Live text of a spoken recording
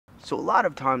So a lot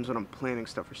of times when I'm planning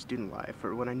stuff for student life,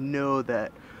 or when I know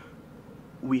that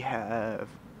we have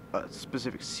a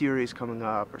specific series coming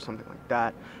up or something like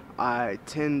that, I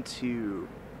tend to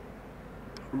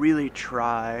really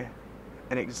try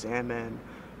and examine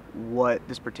what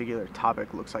this particular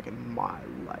topic looks like in my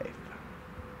life,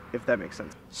 if that makes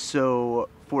sense. So,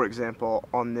 for example,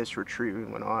 on this retreat we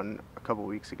went on a couple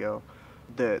weeks ago,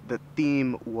 the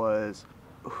theme was,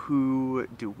 who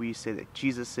do we say that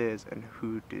Jesus is, and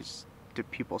who do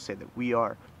people say that we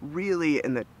are? Really,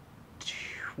 in the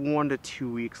 1 to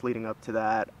 2 weeks leading up to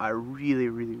that, I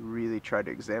really tried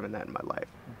to examine that in my life.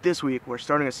 This week, we're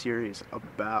starting a series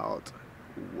about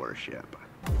worship.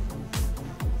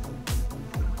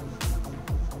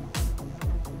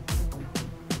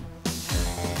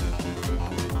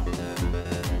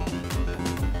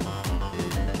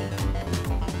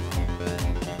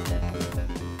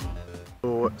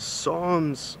 So,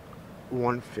 Psalms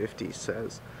 150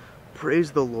 says,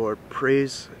 "Praise the Lord,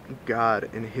 praise God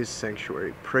in his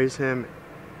sanctuary, praise him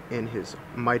in his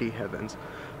mighty heavens,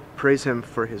 praise him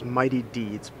for his mighty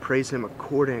deeds, praise him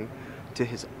according to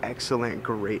his excellent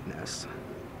greatness.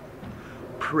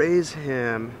 Praise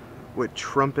him with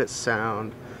trumpet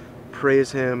sound,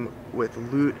 praise him with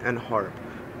lute and harp,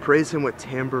 praise him with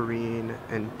tambourine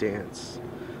and dance,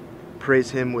 praise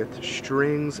him with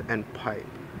strings and pipe,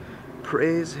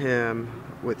 praise him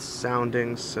with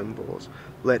sounding cymbals.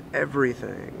 Let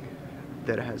everything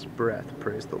that has breath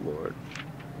praise the Lord."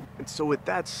 And so with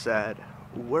that said,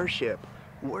 worship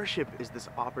is this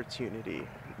opportunity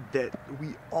that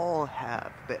we all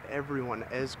have, that everyone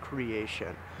as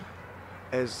creation,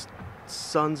 as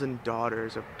sons and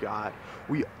daughters of God,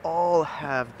 we all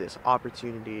have this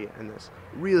opportunity, and this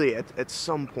really at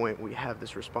some point we have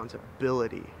this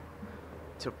responsibility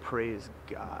to praise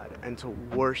God and to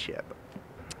worship.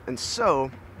 And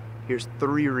so here's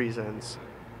three reasons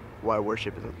why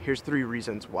here's three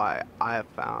reasons why I have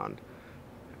found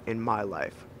in my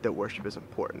life that worship is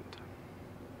important.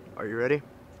 Are you ready?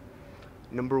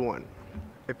 Number one,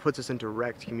 it puts us in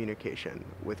direct communication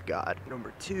with God.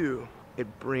 Number two,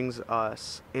 it brings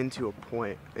us into a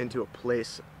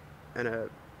place and a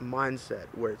mindset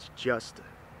where it's just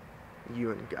you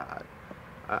and God,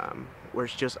 where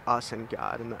it's just us and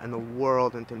God, and the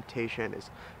world and temptation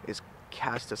is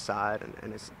cast aside,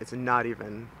 and it's not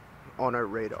even on our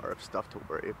radar of stuff to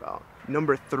worry about.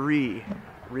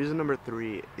 Reason number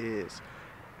three is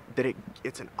that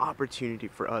it's an opportunity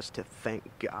for us to thank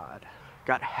God.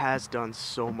 God has done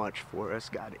so much for us.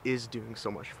 God is doing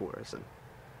so much for us, and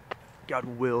God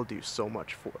will do so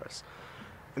much for us.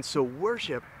 And so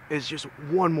worship is just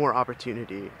one more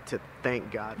opportunity to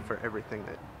thank God for everything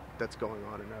that's going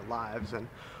on in our lives. And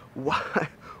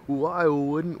why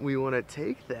wouldn't we want to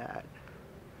take that?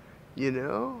 You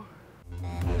know?